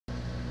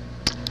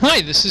Hi,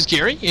 this is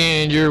Gary,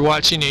 and you're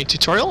watching a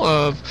tutorial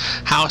of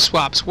how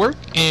swaps work.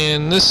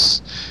 In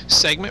this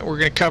segment, we're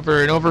going to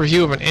cover an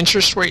overview of an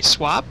interest rate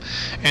swap,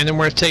 and then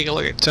we're going to take a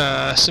look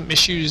at some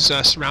issues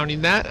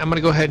surrounding that. I'm going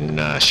to go ahead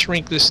and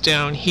shrink this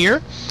down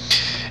here.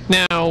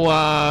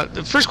 Now,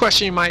 the first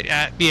question you might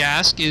be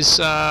asked is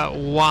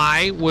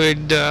why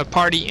would a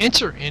party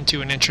enter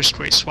into an interest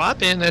rate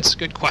swap? And that's a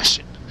good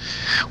question.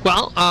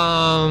 Well,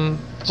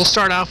 we'll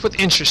start off with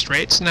interest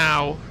rates.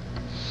 Now,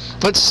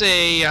 let's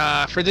say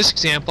for this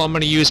example, I'm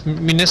going to use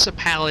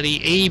municipality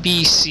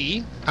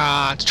ABC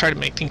to try to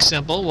make things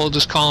simple. We'll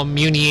just call them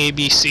Muni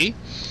ABC.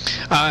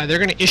 They're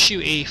going to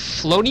issue a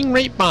floating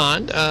rate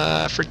bond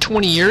for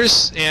 20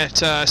 years at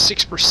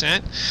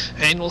 6%,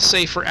 and we'll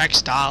say for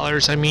X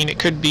dollars. I mean, it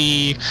could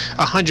be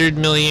 100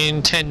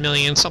 million, 10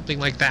 million, something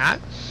like that.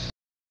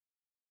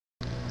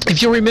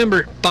 If you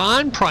remember,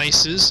 bond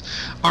prices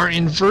are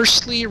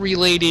inversely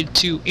related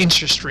to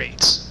interest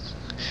rates.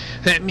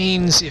 That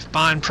means if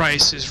bond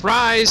prices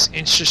rise,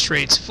 interest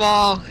rates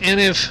fall, and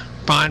if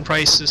bond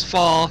prices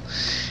fall,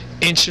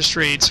 interest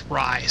rates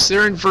rise.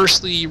 They're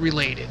inversely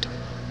related.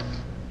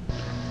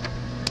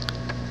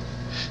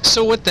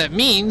 So what that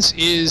means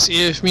is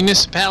if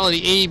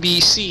municipality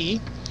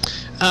ABC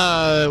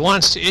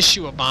wants to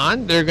issue a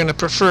bond, they're going to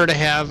prefer to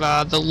have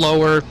a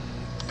lower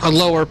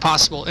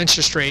possible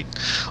interest rate,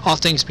 all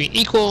things being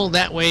equal.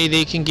 That way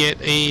they can get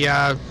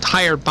a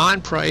higher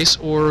bond price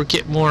or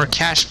get more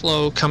cash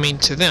flow coming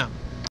to them.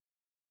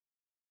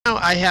 Now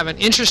I have an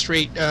interest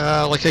rate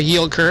like a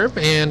yield curve,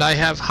 and I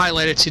have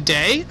highlighted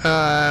today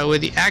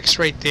with the X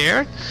right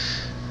there,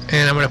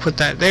 and I'm going to put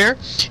that there.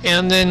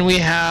 And then we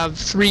have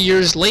 3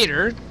 years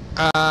later,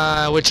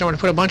 which I'm going to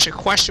put a bunch of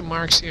question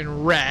marks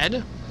in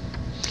red.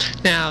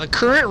 Now, the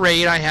current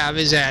rate I have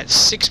is at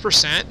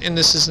 6%, and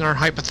this is in our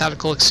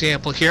hypothetical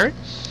example here.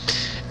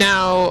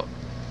 Now,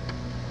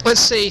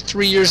 let's say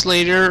 3 years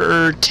later,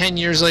 or 10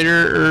 years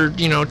later,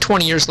 or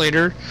 20 years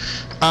later,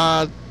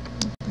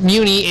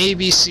 Muni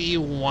ABC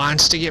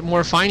wants to get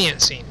more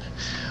financing.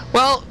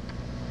 Well,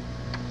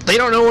 they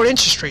don't know what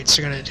interest rates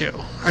are going to do.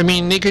 I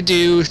mean, they could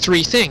do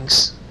three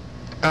things.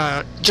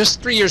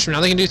 Just 3 years from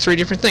now, they can do three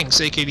different things.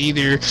 They could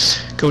either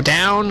go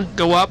down,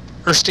 go up,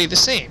 or stay the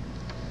same.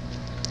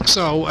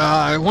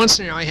 So one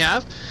scenario I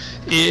have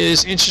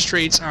is interest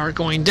rates are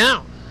going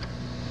down.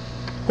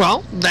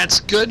 Well, that's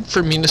good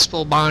for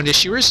municipal bond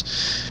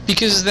issuers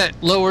because that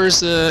lowers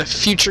the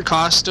future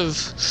cost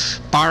of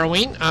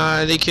borrowing.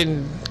 They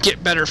can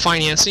get better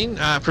financing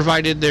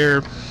provided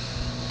they're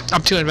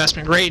up to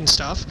investment grade and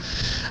stuff.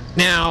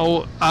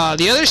 Now,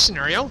 the other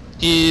scenario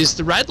is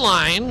the red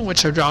line,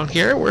 which I've drawn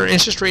here, where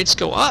interest rates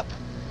go up.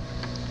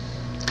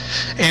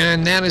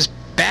 And that is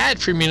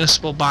bad for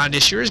municipal bond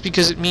issuers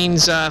because it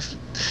means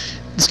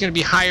it's going to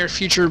be higher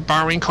future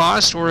borrowing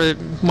costs, or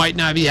it might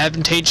not be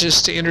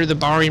advantageous to enter the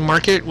borrowing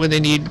market when they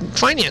need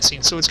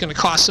financing. So it's going to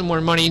cost them more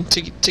money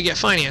to get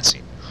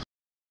financing.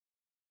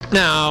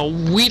 Now,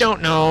 we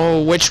don't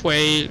know which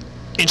way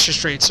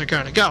interest rates are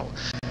going to go.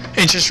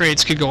 Interest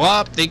rates could go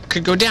up, they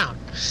could go down.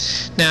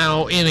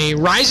 Now, in a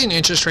rising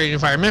interest rate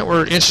environment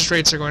where interest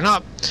rates are going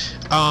up,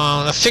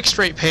 a fixed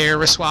rate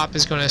payer, a swap,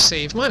 is going to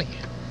save money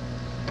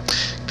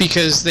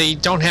because they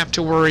don't have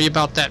to worry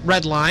about that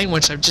red line,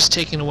 which I've just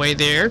taken away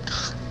there.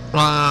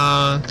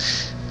 But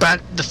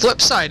the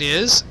flip side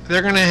is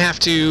they're going to have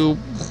to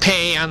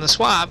pay on the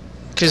swap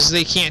because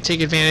they can't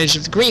take advantage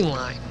of the green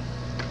line.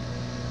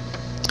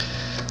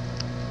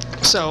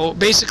 So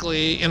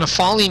basically, in a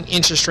falling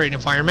interest rate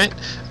environment,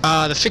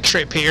 the fixed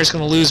rate payer is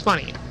going to lose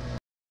money.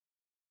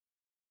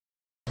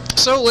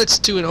 So let's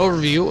do an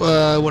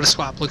overview what a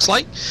swap looks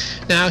like.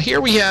 Now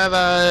here we have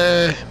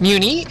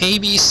Muni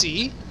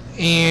ABC,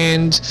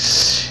 and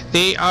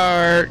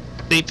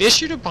they've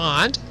issued a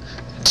bond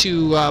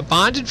to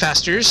bond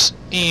investors,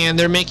 and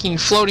they're making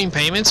floating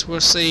payments. We'll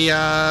say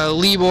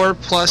LIBOR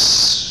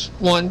plus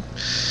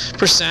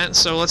 1%.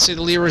 So let's say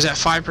the LIBOR is at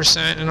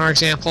 5%. In our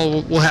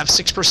example, we'll have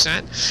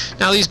 6%.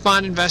 Now these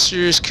bond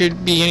investors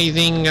could be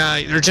anything.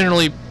 They're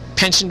generally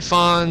pension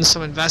funds,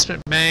 some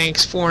investment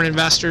banks, foreign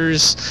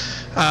investors,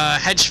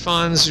 hedge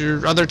funds,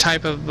 or other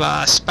type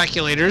of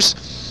speculators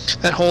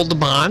that hold the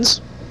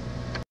bonds.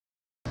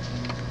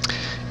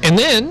 And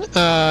then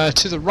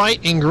to the right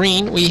in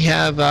green we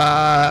have,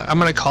 I'm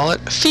going to call it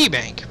a fee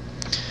bank.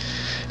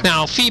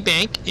 Now, fee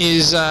bank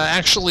is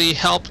actually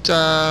helped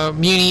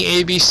Muni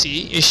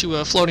ABC issue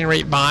a floating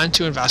rate bond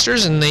to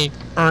investors, and they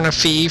earn a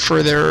fee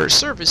for their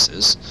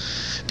services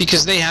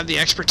because they have the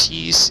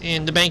expertise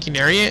in the banking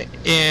area,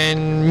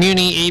 and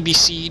Muni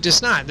ABC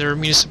does not. They're a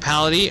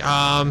municipality.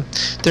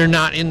 They're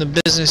not in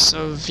the business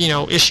of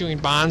issuing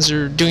bonds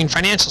or doing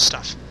financial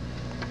stuff.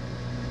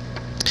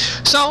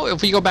 So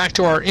if we go back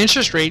to our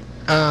interest rate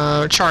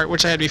chart,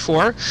 which I had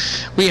before,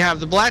 we have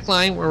the black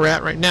line where we're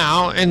at right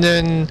now, and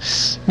then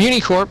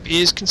MuniCorp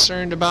is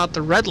concerned about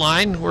the red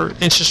line where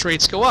interest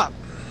rates go up.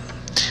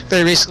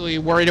 They're basically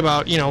worried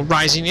about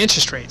rising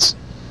interest rates.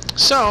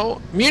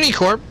 So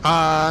MuniCorp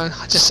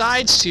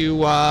decides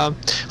to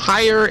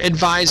hire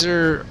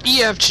advisor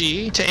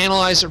EFG to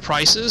analyze their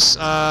prices,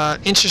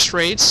 interest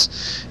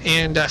rates,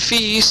 and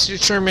fees to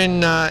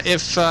determine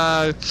if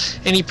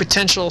any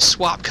potential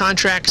swap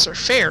contracts are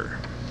fair.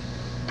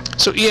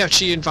 So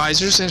EFG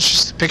advisors,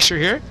 interesting picture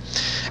here.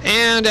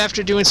 And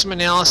after doing some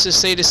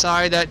analysis, they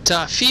decide that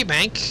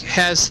FeeBank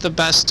has the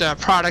best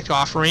product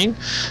offering,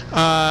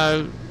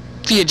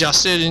 fee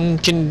adjusted,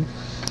 and can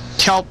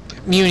help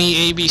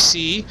Muni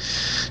ABC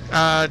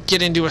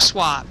get into a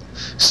swap.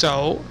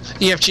 So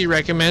EFG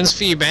recommends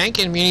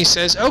FeeBank, and Muni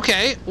says,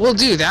 okay, we'll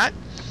do that.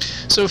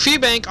 So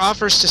FeeBank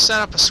offers to set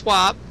up a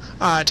swap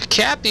to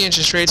cap the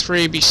interest rates for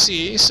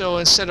ABC. So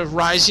instead of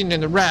rising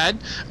in the red,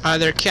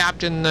 they're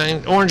capped in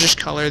the orangish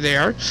color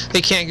there.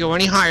 They can't go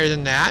any higher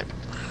than that.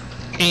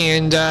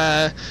 And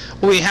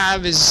what we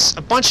have is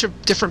a bunch of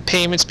different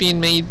payments being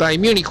made by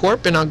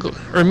MuniCorp, and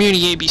or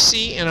Muni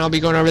ABC, and I'll be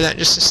going over that in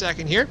just a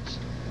second here.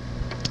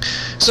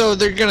 So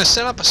they're going to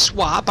set up a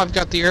swap. I've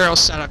got the arrow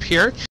set up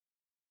here.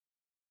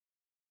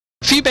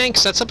 FeeBank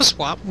sets up a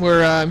swap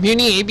where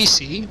Muni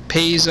ABC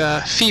pays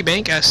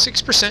FeeBank at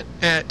 6%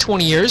 at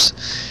 20 years,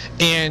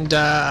 and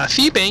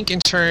FeeBank in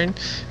turn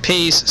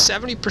pays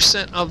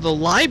 70% of the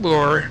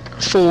LIBOR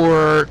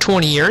for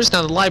 20 years.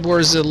 Now the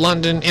LIBOR is the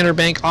London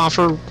Interbank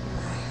Offer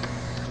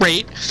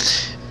Rate.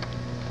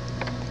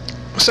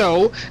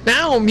 So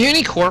now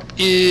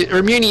MuniCorp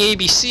or Muni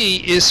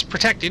ABC is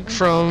protected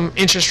from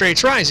interest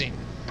rates rising,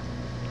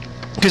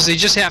 because they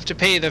just have to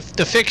pay the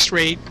fixed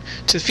rate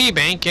to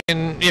FeeBank,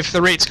 and if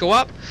the rates go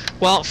up,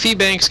 well,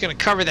 FeeBank's going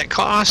to cover that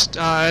cost.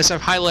 As I've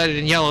highlighted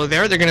in yellow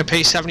there, they're going to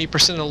pay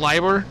 70% of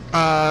LIBOR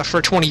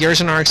for 20 years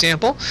in our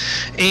example.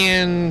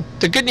 And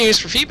the good news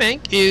for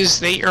FeeBank is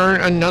they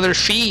earn another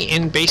fee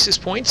in basis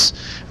points.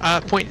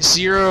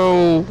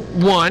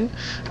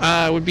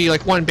 0.01 would be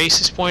like 1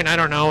 basis point. I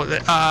don't know.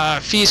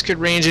 Fees could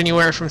range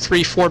anywhere from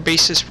 3-4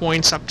 basis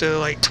points up to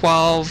like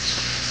 12,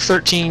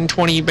 13,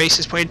 20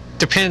 basis points.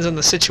 Depends on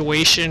the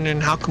situation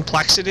and how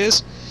complex it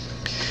is.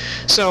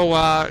 So,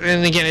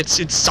 and again,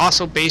 it's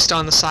also based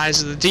on the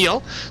size of the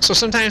deal. So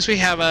sometimes we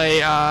have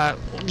a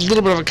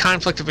little bit of a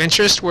conflict of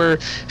interest where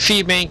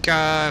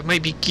FeeBank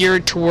might be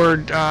geared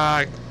toward,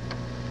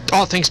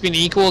 all things being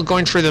equal,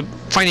 going for the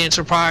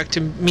financial product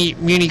to meet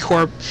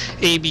MuniCorp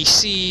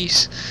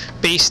ABCs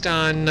based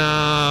on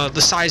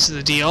the size of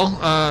the deal,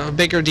 a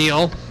bigger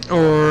deal,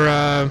 or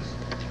a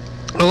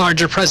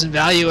larger present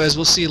value, as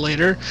we'll see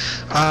later,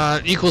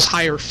 equals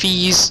higher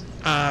fees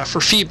for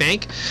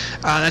FeeBank.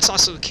 That's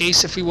also the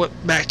case if we went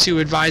back to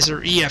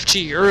advisor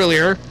EFG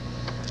earlier,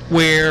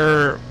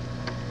 where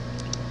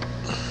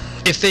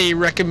if they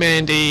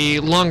recommend a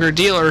longer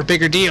deal or a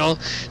bigger deal,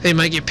 they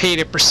might get paid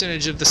a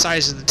percentage of the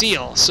size of the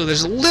deal. So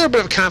there's a little bit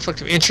of a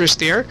conflict of interest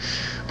there,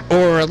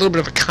 or a little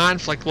bit of a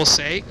conflict, we'll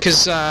say,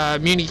 because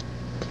Muni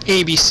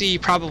ABC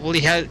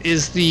probably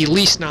is the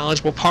least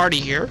knowledgeable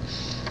party here.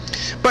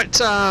 But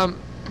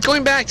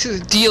going back to the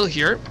deal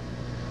here,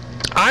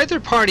 either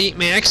party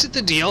may exit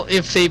the deal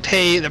if they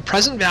pay the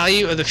present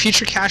value of the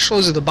future cash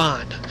flows of the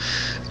bond.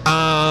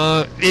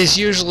 Is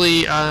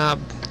usually a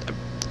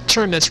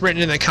term that's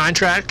written in the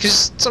contract,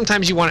 because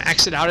sometimes you want to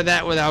exit out of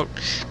that without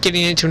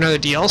getting into another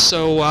deal.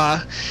 So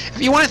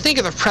if you want to think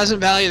of the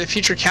present value of the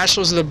future cash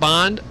flows of the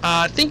bond,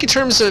 think in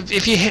terms of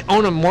if you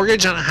own a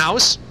mortgage on a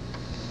house.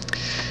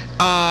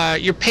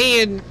 You're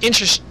paying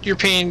interest. You're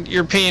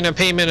paying a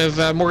payment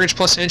of mortgage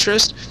plus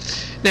interest.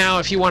 Now,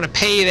 if you want to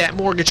pay that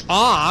mortgage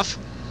off,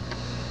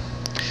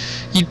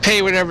 you'd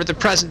pay whatever the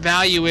present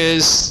value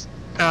is,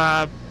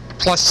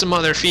 plus some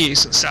other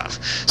fees and stuff.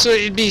 So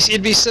it'd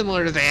be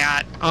similar to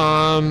that.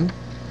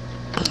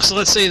 So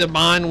let's say the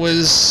bond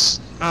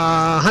was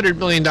 $100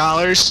 million.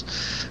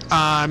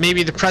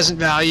 Maybe the present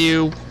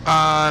value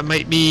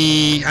might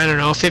be, I don't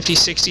know, 50,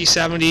 60,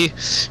 70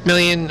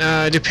 million,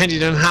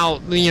 depending on how,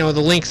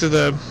 the length of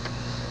the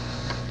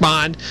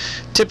bond.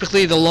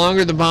 Typically, the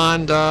longer the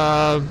bond,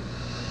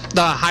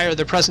 the higher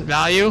the present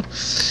value,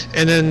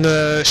 and then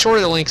the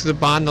shorter the length of the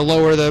bond, the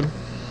lower the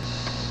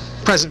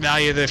present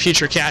value of the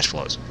future cash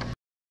flows.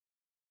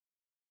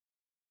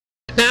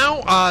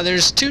 Now,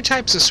 there's two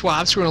types of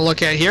swaps we're going to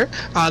look at here.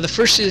 The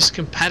first is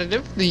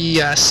competitive.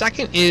 The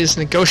second is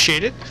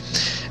negotiated.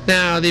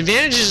 Now, the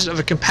advantages of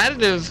a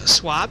competitive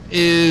swap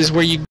is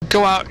where you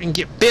go out and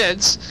get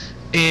bids,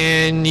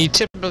 and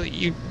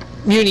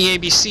Muni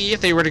ABC,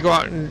 if they were to go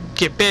out and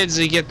get bids,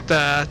 they get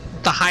the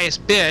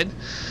highest bid.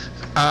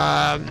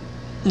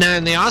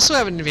 And they also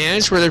have an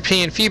advantage where they're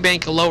paying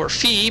FeeBank a lower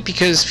fee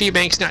because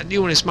FeeBank's not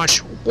doing as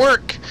much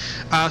work,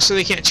 so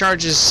they can't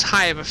charge as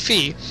high of a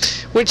fee,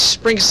 which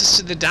brings us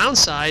to the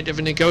downside of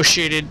a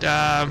negotiated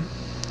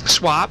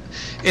swap,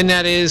 and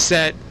that is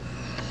that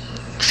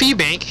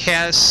FeeBank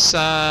has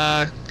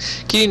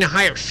getting a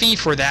higher fee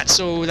for that,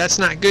 so that's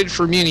not good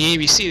for Muni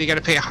ABC. They got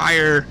to pay a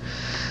higher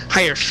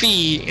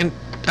fee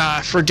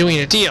for doing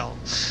a deal.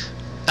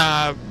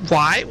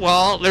 Why?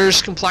 Well,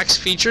 there's complex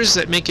features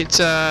that make it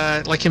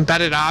like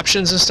embedded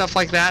options and stuff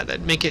like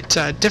that make it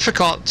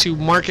difficult to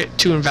market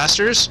to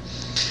investors.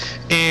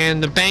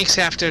 and the banks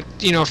have to,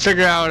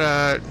 figure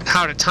out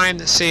how to time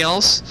the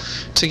sales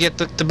to get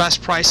the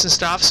best price and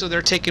stuff. So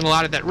they're taking a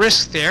lot of that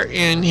risk there,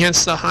 and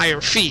hence the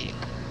higher fee.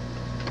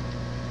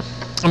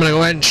 I'm going to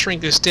go ahead and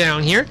shrink this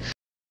down here.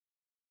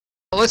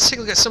 Let's take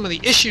a look at some of the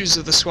issues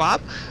of the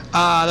swap.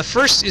 The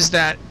first is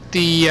that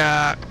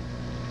the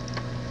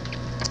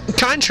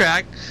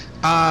contract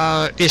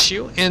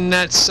issue, and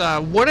that's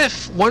what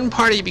if one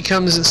party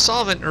becomes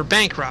insolvent or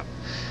bankrupt?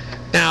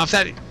 Now, if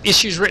that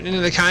issue is written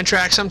into the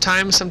contract,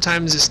 sometimes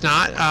it's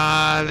not.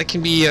 That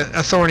can be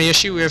a thorny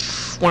issue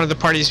if one of the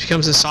parties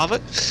becomes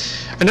insolvent.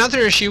 Another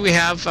issue we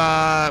have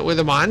with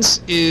the bonds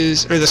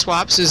or the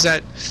swaps, is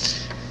that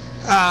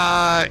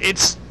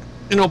it's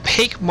an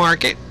opaque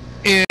market,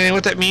 and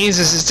what that means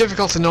is it's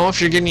difficult to know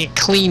if you're getting a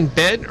clean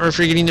bid or if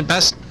you're getting the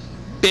best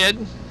bid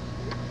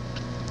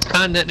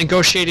on that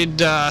negotiated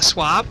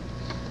swap.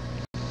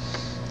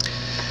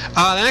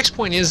 The next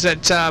point is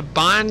that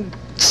bond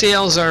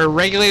sales are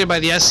regulated by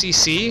the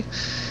SEC.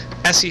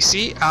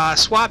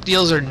 Swap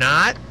deals are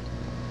not,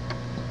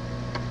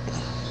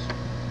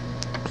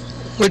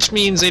 which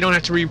means they don't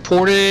have to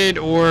report it,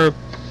 or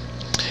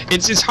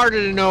it's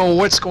harder to know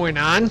what's going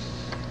on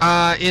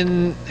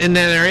in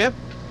that area.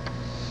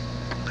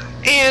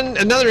 And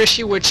another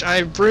issue, which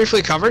I've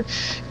briefly covered,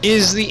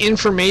 is the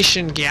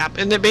information gap,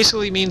 and that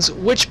basically means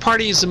which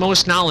party is the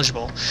most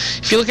knowledgeable.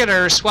 If you look at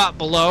our swap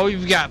below,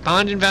 you've got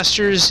bond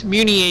investors,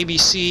 Muni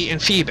ABC,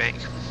 and Fee Bank.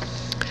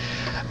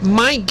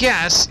 My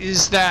guess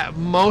is that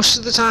most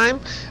of the time,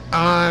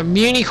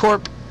 Muni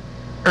Corp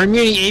or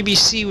Muni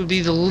ABC would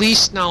be the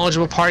least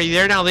knowledgeable party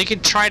there. Now, they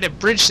could try to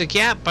bridge the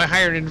gap by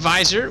hiring an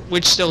advisor,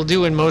 which they'll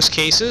do in most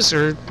cases,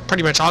 or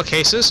pretty much all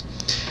cases,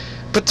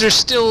 but there's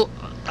still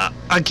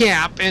a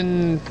gap,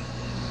 and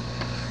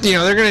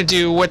they're going to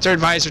do what their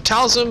advisor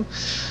tells them,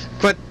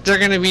 but they're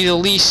going to be the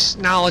least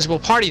knowledgeable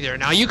party there.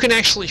 Now, you can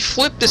actually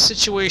flip the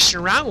situation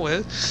around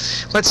with,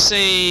 let's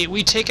say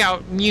we take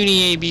out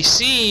Muni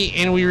ABC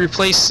and we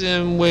replace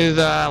them with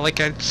like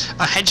a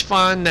hedge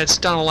fund that's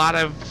done a lot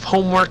of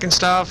homework and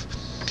stuff,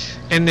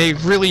 and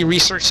they've really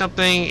researched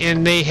something,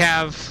 and they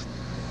have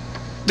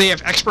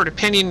expert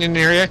opinion in an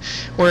area,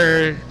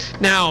 where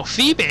now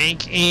Fee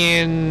Bank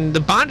and the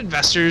bond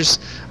investors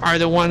are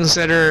the ones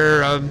that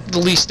are the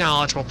least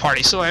knowledgeable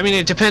party. So I mean,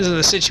 it depends on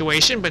the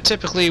situation, but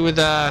typically with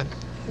a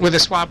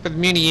swap with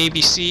Muni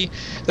ABC,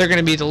 they're going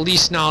to be the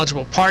least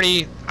knowledgeable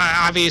party.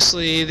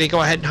 Obviously, they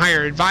go ahead and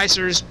hire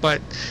advisors,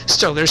 but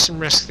still there's some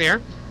risk there.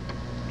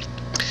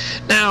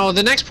 Now,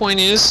 the next point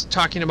is,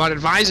 talking about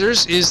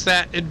advisors, is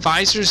that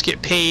advisors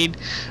get paid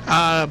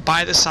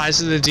by the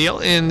size of the deal,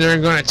 and they're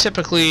going to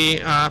typically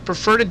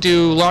prefer to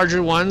do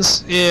larger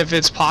ones if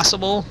it's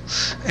possible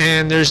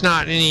and there's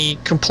not any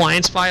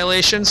compliance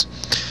violations.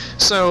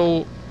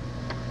 So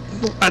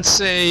let's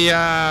say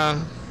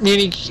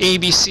Muni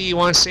ABC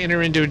wants to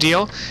enter into a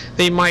deal.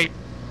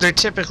 They're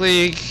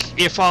typically,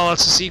 if all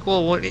else is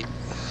equal, would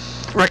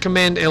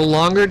recommend a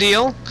longer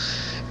deal,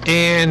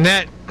 and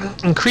that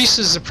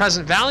increases the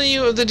present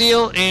value of the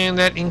deal, and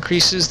that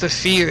increases the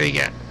fee they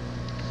get.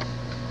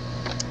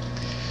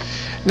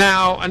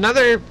 Now,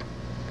 another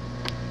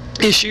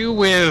issue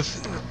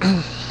with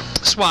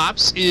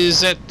swaps is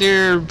that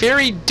they're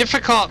very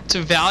difficult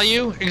to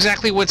value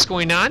exactly what's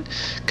going on,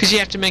 because you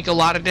have to make a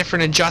lot of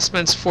different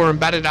adjustments for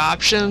embedded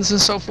options and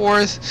so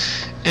forth,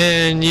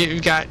 and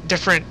you've got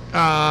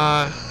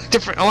a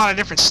lot of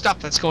different stuff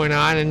that's going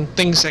on and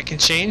things that can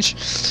change,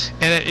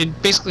 and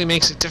it basically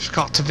makes it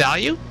difficult to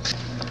value.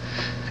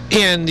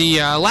 And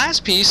the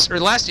last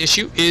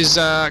issue is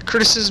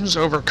criticisms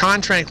over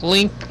contract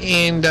length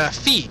and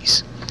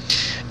fees.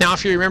 Now,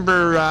 if you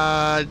remember,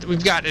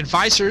 we've got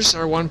advisors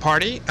are one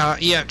party,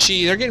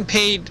 EFG. They're getting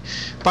paid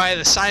by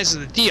the size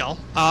of the deal.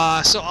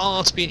 So all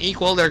else being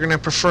equal, they're going to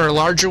prefer a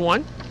larger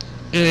one.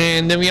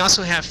 And then we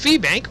also have Fee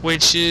Bank,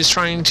 which is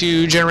trying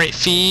to generate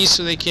fees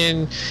so they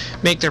can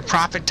make their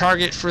profit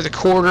target for the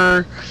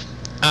quarter,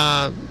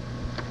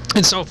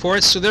 and so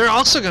forth. So they're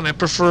also going to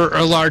prefer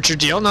a larger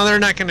deal. Now, they're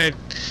not going to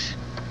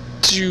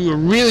do a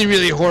really,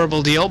 really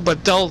horrible deal,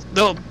 but they'll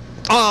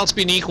all else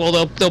being equal,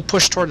 they'll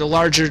push toward the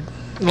larger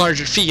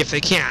fee if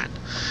they can.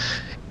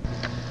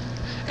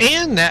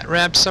 And that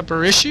wraps up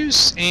our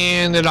issues,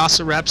 and it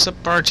also wraps up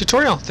our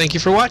tutorial. Thank you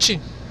for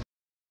watching.